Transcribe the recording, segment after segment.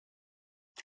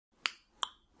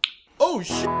Oh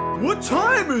shit! What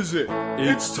time is it?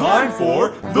 It's time for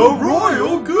the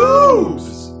Royal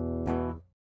Goobs!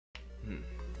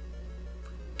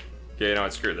 Okay, you know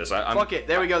what? Screw this. I'm Fuck it.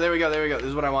 There we go. This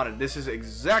is what I wanted. This is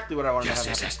exactly what I wanted to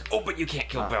have happen. Oh, but you can't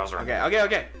kill Bowser.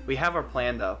 Okay. We have our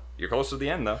plan, though. You're close to the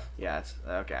end, though. Yeah, it's...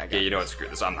 Okay, I got you know what? Screw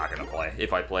this. I'm not gonna play.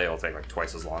 If I play, it'll take like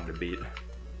twice as long to beat.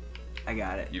 I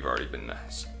got it. You've already been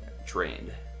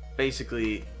trained.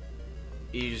 Basically,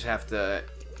 you just have to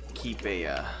keep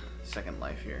a second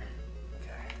life here.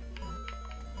 Okay.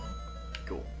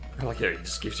 Cool. I like how it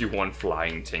just gives you one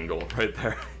flying tingle right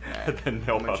there. Right. And then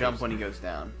no I'm gonna jump when he goes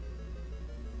down.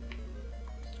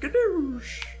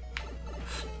 Gadoosh.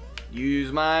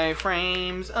 Use my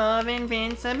frames of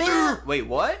invincibility. Wait,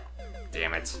 what?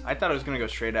 Damn it. I thought it was gonna go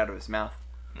straight out of his mouth.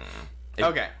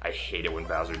 Okay. I hate it when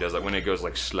Bowser does that, when it goes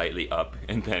like slightly up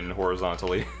and then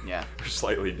horizontally. Yeah. Or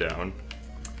slightly down.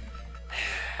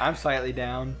 I'm slightly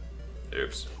down.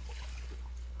 Oops.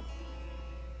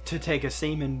 To take a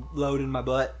semen load in my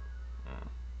butt.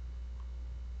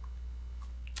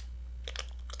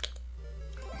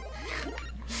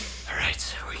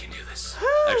 Alright, we can do this.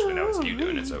 Actually, no, it's you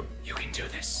doing it, so you can do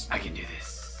this. I can do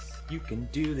this. You can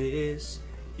do this.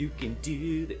 You can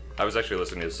do this. I was actually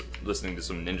listening to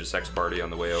some Ninja Sex Party on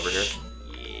the way over here.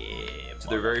 Yeah. To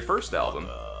their very first album.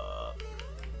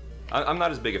 I'm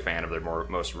not as big a fan of their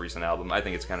most recent album. I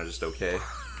think it's kind of just okay.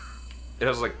 It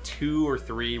has like 2 or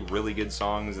 3 really good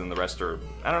songs, and the rest are...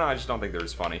 I don't know, I just don't think they're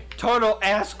as funny. Total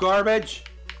ass garbage.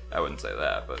 I wouldn't say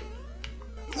that, but...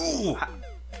 Ooh!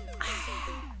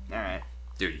 Alright.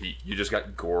 Dude, you just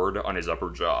got gored on his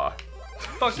upper jaw.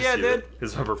 Fuck yeah, dude.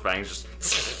 His upper fangs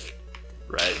just...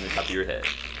 right in the top of your head.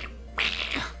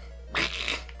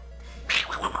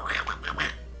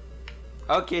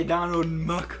 Okay, Donald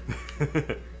Muck.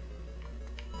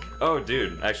 Oh,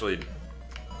 dude, actually,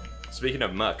 speaking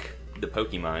of Muck, the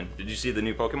Pokemon, did you see the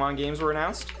new Pokemon games were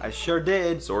announced? I sure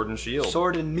did. Sword and Shield.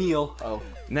 Sword and Meal. Oh.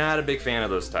 Not a big fan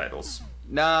of those titles.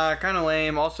 Nah, kind of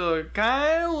lame. Also,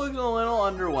 kind of looks a little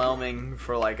underwhelming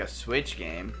for like a Switch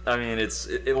game. I mean,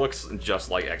 it looks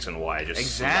just like X and Y, just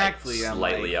exactly,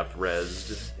 slightly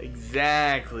up-resed.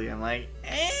 Exactly. I'm like,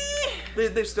 eh.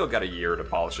 They've still got a year to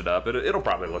polish it up. It'll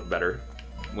probably look better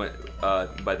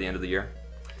by the end of the year.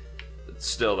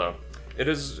 Still, though, it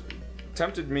has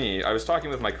tempted me. I was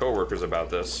talking with my coworkers about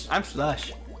this. I'm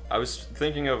Slush. I was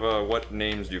thinking of what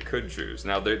names you could choose.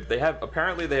 Now,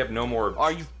 apparently they have no more...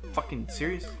 Are you fucking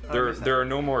serious? There are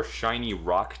no more shiny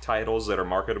rock titles that are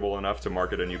marketable enough to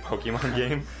market a new Pokemon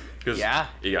game. Because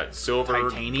you got Silver,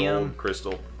 Titanium, Gold,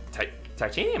 Crystal...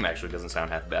 Titanium actually doesn't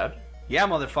sound half bad. Yeah,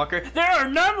 motherfucker. There are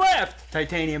none left!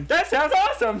 Titanium. That sounds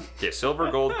awesome! Okay, Silver,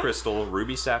 Gold, Crystal,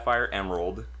 Ruby, Sapphire,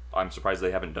 Emerald. I'm surprised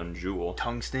they haven't done Jewel.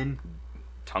 Tungsten.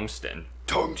 Tungsten.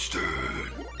 Tungsten.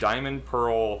 Diamond,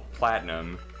 Pearl,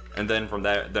 Platinum. And then from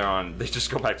there on, they just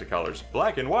go back to colors.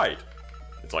 Black and white.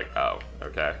 It's like, oh,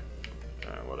 okay.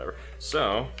 Whatever.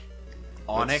 So,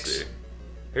 Onyx. Let's see.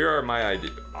 Here are my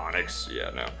ideas. Onyx? Yeah,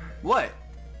 no. What?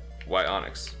 Why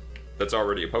Onyx? That's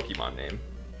already a Pokemon name.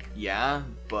 Yeah,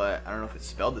 but I don't know if it's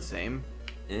spelled the same.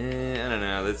 I don't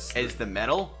know. Is the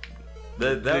metal?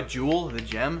 The jewel? The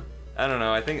gem? I don't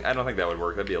know. I don't think that would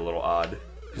work. That'd be a little odd.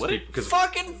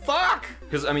 Fucking fuck!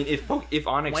 Because I mean, if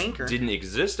Onyx Wanker. didn't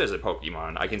exist as a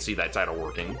Pokemon, I can see that title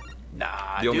working.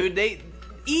 Nah, dude,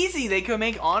 they could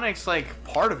make Onyx like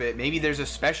part of it. Maybe there's a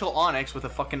special Onyx with a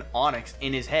fucking Onyx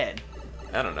in his head.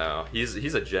 I don't know.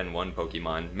 He's a Gen 1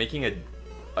 Pokemon. Making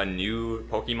a new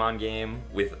Pokemon game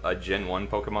with a Gen 1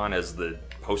 Pokemon as the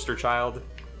poster child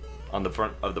on the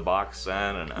front of the box,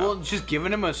 I don't know. Well, just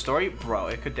giving him a story, bro,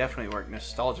 it could definitely work.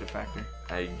 Nostalgia factor.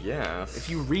 I guess. If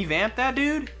you revamp that,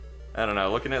 dude. I don't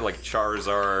know. Looking at like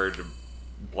Charizard,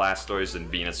 Blastoise, and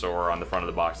Venusaur on the front of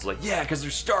the box, it's like, yeah, because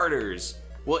they're starters.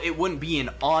 Well, it wouldn't be an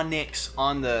Onyx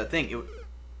on the thing.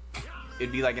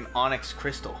 It'd be like an Onyx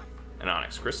Crystal. An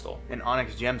Onyx Crystal. An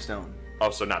Onyx Gemstone. Oh,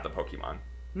 so not the Pokemon.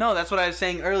 No, that's what I was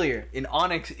saying earlier. An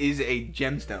Onyx is a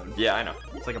gemstone. Yeah, I know.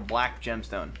 It's like a black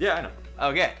gemstone. Yeah, I know.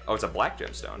 Okay. Oh, it's a black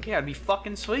gemstone. Yeah, it'd be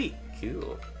fucking sweet.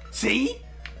 Cool. See?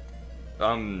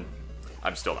 I'm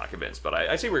still not convinced, but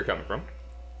I see where you're coming from.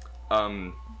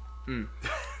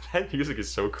 That music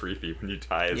is so creepy when you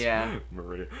tie his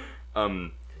Maria.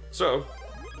 So,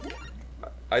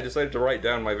 I decided to write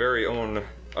down my very own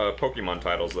Pokemon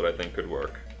titles that I think could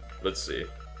work. Let's see.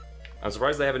 I'm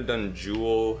surprised they haven't done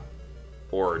Jewel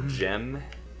or Gem.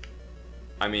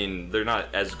 I mean, they're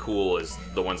not as cool as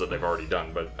the ones that they've already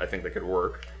done, but I think they could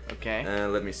work. Okay.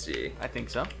 Let me see. I think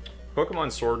so.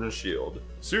 Pokemon Sword and Shield.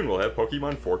 Soon we'll have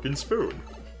Pokemon Fork and Spoon.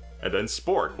 And then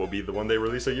Spork will be the one they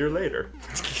release a year later.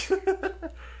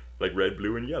 Like red,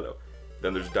 blue, and yellow.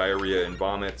 Then there's diarrhea and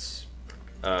vomits.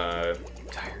 Diarrhea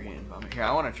and vomit. Here,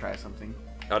 I want to try something.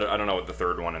 I don't know what the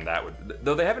third one in that would...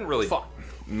 Though they haven't really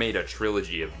made a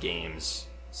trilogy of games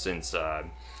since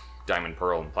Diamond,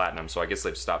 Pearl, and Platinum, so I guess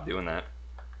they've stopped doing that.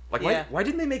 Like, why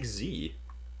didn't they make Z?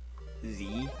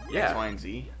 Z? Yeah. X, Y, and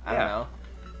Z? I don't know.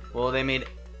 Well, they made...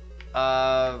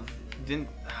 I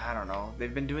don't know.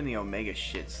 They've been doing the Omega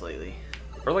shits lately.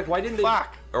 Or, like, why didn't they...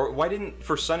 Or why didn't...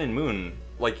 For Sun and Moon,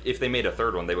 like, if they made a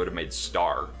third one, they would have made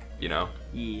Star, you know?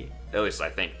 Yeah. At least I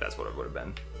think that's what it would have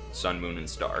been. Sun, Moon, and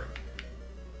Star.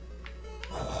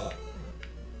 Oh,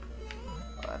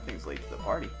 that thing's late to the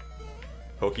party.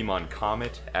 Pokemon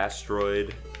Comet,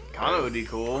 Asteroid. Comet would be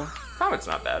cool. Comet's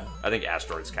not bad. I think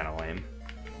Asteroid's kind of lame.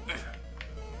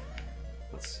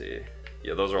 Let's see.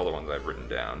 Yeah, those are all the ones I've written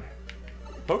down.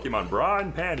 Pokemon Bra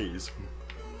and Panties.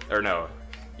 Or no.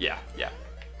 Yeah.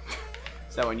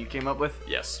 Is that one you came up with?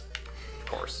 Yes. Of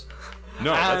course.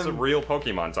 No, that's a real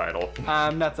Pokemon title.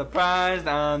 I'm not surprised.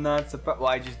 I'm not surprised. Well,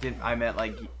 I just didn't. I meant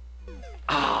like.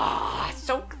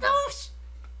 So close.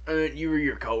 You were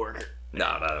your coworker.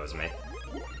 No, that was me.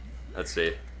 Let's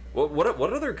see.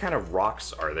 What other kind of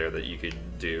rocks are there that you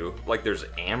could do? Like, there's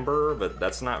amber, but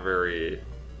that's not very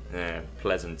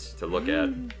pleasant to look at.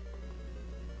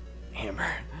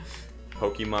 Amber.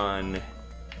 Pokemon.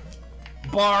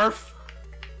 Barf.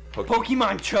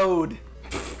 Pokemon Chode.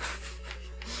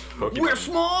 Pokemon. Where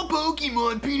small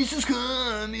Pokemon penises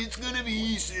come, it's gonna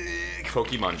be sick.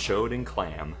 Pokemon Chode and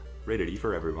Clam. Rated E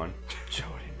for everyone. Chode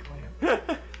and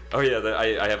Clam. Oh yeah,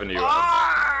 I have a new.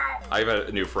 I have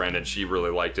a new friend, and she really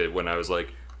liked it when I was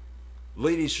like,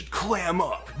 "Ladies should clam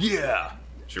up." Yeah.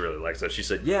 She really likes that. She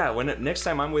said, "Yeah, next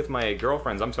time I'm with my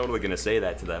girlfriends, I'm totally gonna say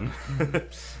that to them."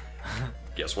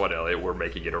 Guess what, Elliot? We're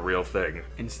making it a real thing.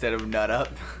 Instead of nut up.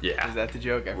 Yeah. Is that the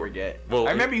joke? I forget. Well,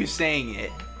 I remember you saying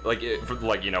it. Like,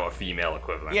 you know, a female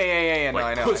equivalent. Yeah. Like, no,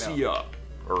 I know. pussy up,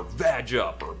 or vag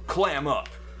up, or clam up.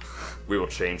 We will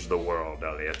change the world,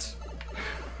 Elliot.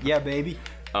 Yeah, baby.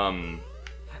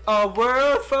 A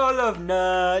world full of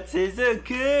nuts is a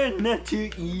good nut to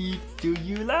eat. Do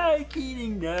you like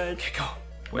eating nuts? Go.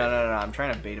 No. I'm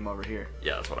trying to bait him over here.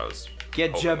 Yeah, that's what I was.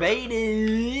 Get ya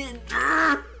baited.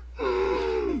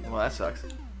 Well, that sucks.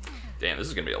 Damn, this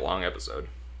is gonna be a long episode.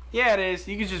 Yeah, it is.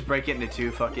 You can just break it into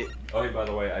two. Fuck it. Oh, hey, by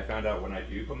the way, I found out when I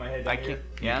do put my head down here,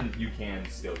 you can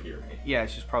still hear me. Yeah,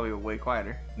 it's just probably way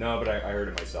quieter. No, but I heard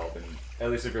it myself, and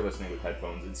at least if you're listening with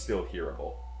headphones, it's still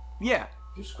hearable. Yeah.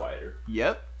 Just quieter.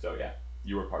 Yep. So yeah,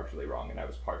 you were partially wrong, and I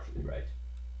was partially right.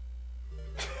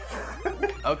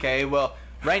 Okay, well,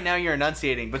 right now you're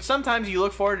enunciating, but sometimes you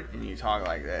look forward and you talk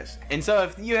like this. And so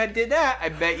if you did that, I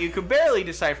bet you could barely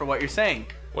decipher what you're saying.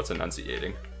 What's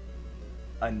enunciating?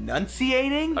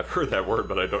 Enunciating? I've heard that word,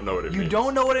 but I don't know what it means. You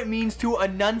don't know what it means to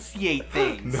enunciate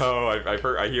things. No,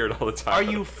 I hear it all the time. Are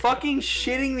you fucking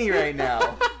shitting me right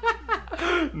now?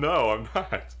 No, I'm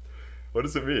not. What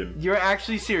does it mean? You're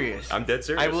actually serious. I'm dead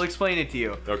serious. I will explain it to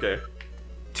you. Okay.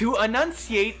 To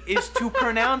enunciate is to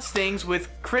pronounce things with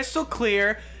crystal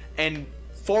clear and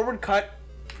forward cut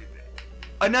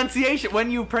enunciation. When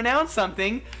you pronounce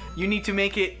something, you need to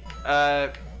make it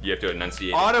you have to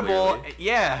enunciate audible. Clearly.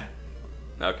 Yeah.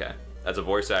 Okay. As a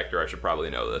voice actor, I should probably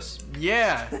know this.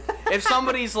 Yeah. If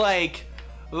somebody's like,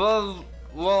 well,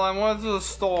 I went to the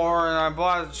store and I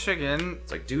bought a chicken.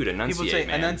 It's like, dude, enunciate, People say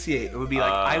man. enunciate. It would be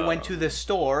like, I went to the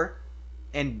store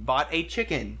and bought a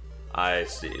chicken. I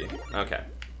see. Okay.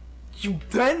 You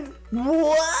then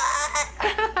what?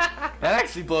 That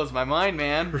actually blows my mind,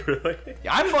 man. Really?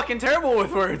 Yeah, I'm fucking terrible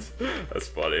with words. That's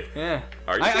funny. Yeah.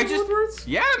 Are you terrible with words?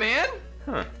 Yeah, man.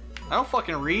 Huh. I don't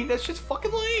fucking read. That shit's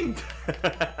fucking lame.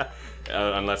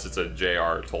 Unless it's a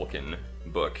J.R. Tolkien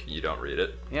book, you don't read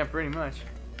it. Yeah, pretty much.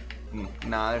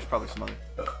 Nah, there's probably some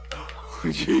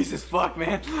other. Jesus fuck,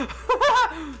 man.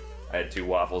 I had 2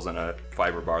 waffles and a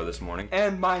fiber bar this morning.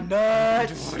 And my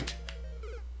nuts.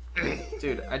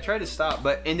 Dude, I tried to stop,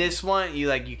 but in this one,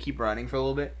 you keep running for a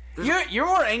little bit. You're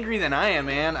more angry than I am,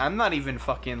 man. I'm not even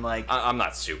fucking like. I'm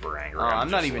not super angry.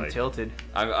 I'm not just, even tilted.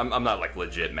 I'm not like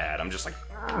legit mad. I'm just like.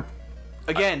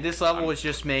 Again, this level was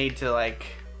just made to like.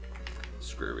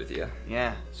 Screw with you.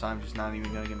 Yeah, so I'm just not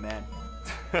even gonna get mad.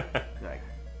 Like,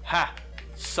 ha,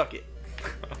 suck it.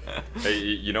 Hey,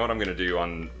 you know what I'm gonna do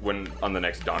on the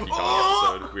next Donkey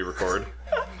Kong episode we record?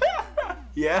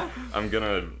 Yeah. I'm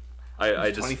gonna. I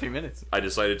just 23 minutes. I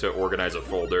decided to organize a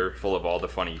folder full of all the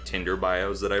funny Tinder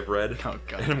bios that I've read. Oh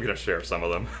god. And I'm gonna share some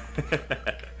of them.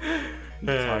 You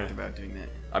talked about doing that.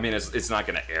 I mean, it's not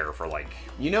gonna air for like.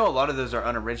 You know, a lot of those are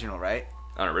unoriginal, right?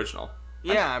 Unoriginal.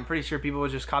 Yeah, I'm pretty sure people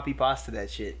would just copy pasta that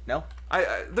shit. No?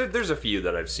 There's a few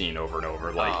that I've seen over and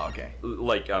over. Like, oh, okay.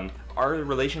 Like, our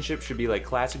relationship should be like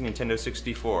classic Nintendo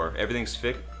 64. Everything's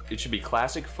fixed. It should be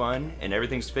classic fun, and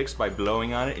everything's fixed by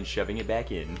blowing on it and shoving it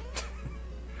back in.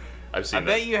 I've seen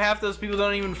that. I bet you half those people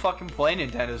don't even fucking play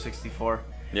Nintendo 64.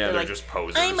 Yeah, they're like, just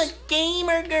posers. I'm a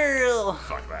gamer girl.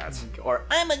 Fuck that. Or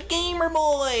I'm a gamer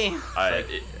boy.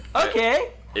 Okay.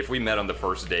 If we met on the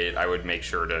first date, I would make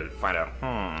sure to find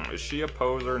out, is she a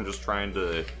poser and just trying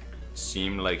to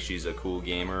seem like she's a cool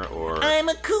gamer, or... I'm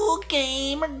a cool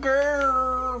gamer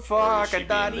girl. Fuck, I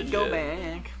thought he'd go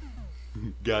back.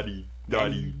 Got him.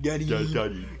 Got him.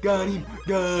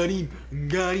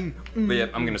 But yeah,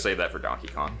 I'm gonna save that for Donkey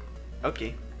Kong.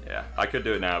 Okay. Yeah, I could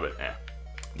do it now, but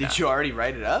Did you already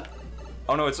write it up?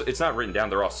 Oh no, it's not written down.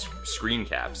 They're all screen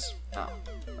caps. Oh.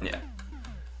 Yeah.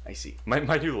 I see. My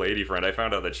new lady friend, I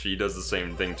found out that she does the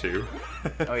same thing too.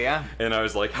 Oh yeah? And I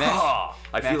was like, I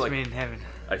feel like made in heaven.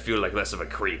 I feel like less of a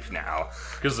creep now.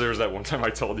 Because there was that one time I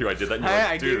told you I did that, and you're I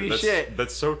like, dude, gave you shit.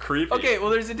 That's so creepy. Okay, well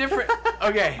there's a different...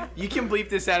 Okay, you can bleep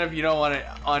this out if you don't want it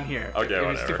on here. Okay, if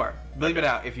whatever. It's too far. Bleep it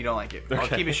out if you don't like it. I'll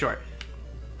Okay. keep it short.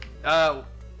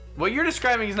 What you're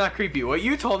describing is not creepy. What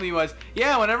you told me was,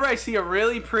 yeah, whenever I see a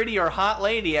really pretty or hot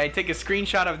lady, I take a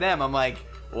screenshot of them. I'm like,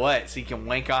 what? So you can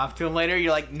wank off to them later?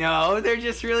 You're like, no, they're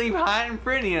just really hot and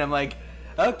pretty. And I'm like,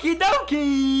 okie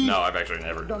dokie. No, I've actually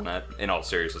never done that. In all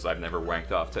seriousness, I've never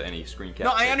wanked off to any screen cap.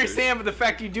 No, I pictures. understand, but the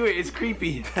fact you do it is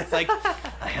creepy. It's like,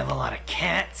 I have a lot of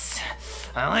cats.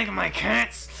 I like my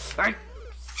cats. I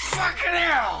fucking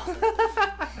hell.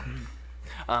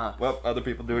 Well, other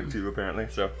people do it too, apparently,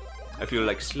 so... I feel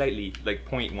like slightly, like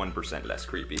 0.1% less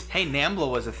creepy. Hey, Nambla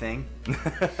was a thing.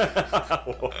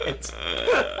 What?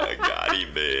 Got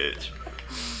him, bitch.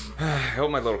 I hope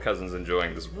my little cousin's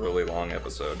enjoying this really long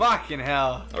episode. Fucking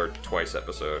hell. Or twice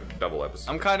episode, double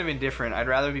episode. I'm kind of indifferent. I'd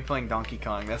rather be playing Donkey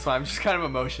Kong. That's why I'm just kind of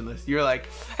emotionless. You're like,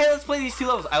 hey, let's play these two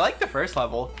levels. I like the first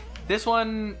level. This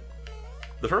one...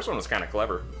 The first one was kind of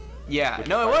clever. Yeah,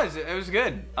 no, it was. It was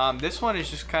good. This one is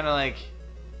just kind of like...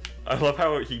 I love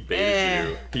how he baited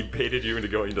you. He baited you into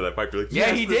going into that pipe. You're like, yeah,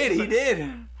 yes, he did. He did.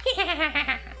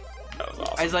 That was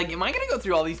awesome. I was like, am I going to go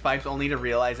through all these pipes only to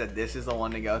realize that this is the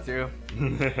one to go through?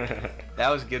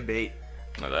 That was good bait.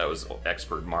 No, that was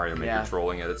expert Mario Maker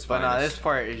trolling at its But finest. no, this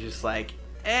part is just like,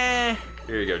 eh.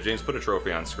 Here you go, James. Put a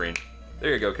trophy on screen.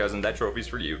 There you go, cousin. That trophy's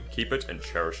for you. Keep it and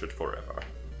cherish it forever.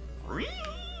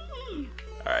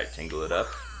 Alright, tingle it up.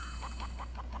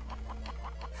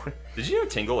 Did you know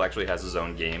Tingle actually has his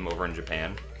own game over in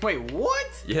Japan? Wait,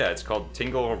 what? Yeah, it's called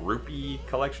Tingle Rupee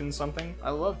Collection something.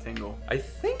 I love Tingle. I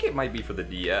think it might be for the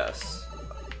DS.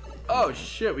 Oh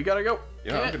shit, we gotta go.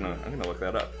 You know, I'm gonna look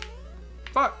that up.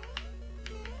 Fuck.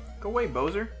 Go away,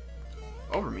 Bozer.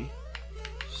 Over me.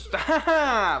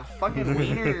 Stop! Fucking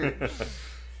wiener. Let's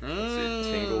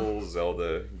see, Tingle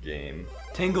Zelda game.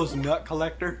 Tingle's nut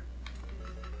collector.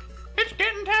 It's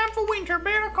getting time for winter.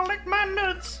 Better collect my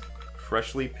nuts.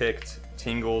 Freshly picked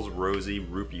Tingle's Rosy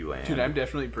Rupee Land. Dude, I'm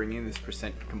definitely bringing this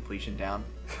percent completion down.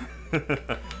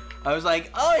 I was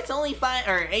like, oh, it's only 5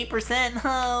 or 8%.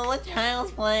 Oh, let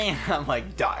Child's play. I'm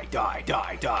like, die, die,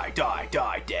 die, die, die,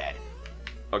 die, dead.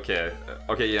 Okay,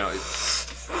 you know.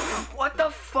 What the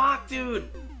fuck, dude?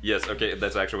 Yes, okay,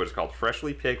 that's actually what it's called.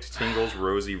 Freshly picked Tingle's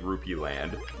Rosy Rupee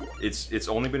Land. It's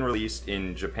only been released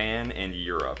in Japan and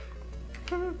Europe.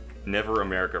 Never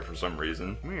America for some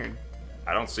reason. Weird.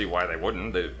 I don't see why they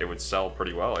wouldn't. It would sell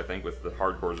pretty well, I think, with the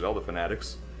hardcore Zelda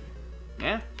fanatics.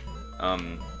 Yeah.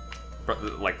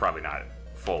 Like, probably not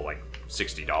full, like,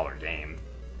 $60 game.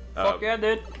 Fuck yeah,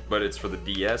 dude. But it's for the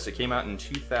DS. It came out in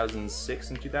 2006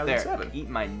 and 2007. There, eat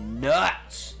my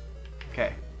nuts.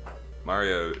 Okay.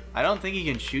 Mario. I don't think he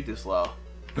can shoot this low.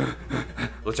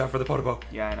 Watch out for the Podobo.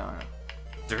 Yeah, I know.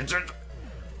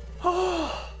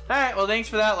 Alright, well, thanks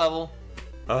for that level.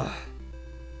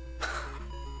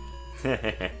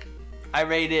 I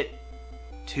rate it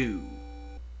 2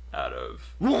 out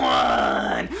of 1.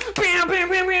 Bam, bam, bam,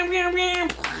 bam, bam, bam.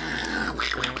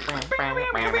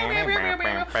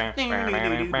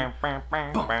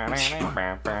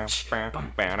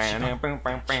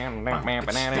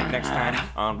 Next time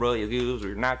on Royal Goobs,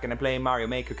 we're not gonna play Mario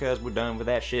Maker because we're done with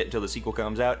that shit until the sequel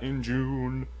comes out in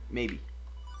June. Maybe.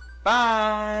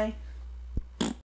 Bye.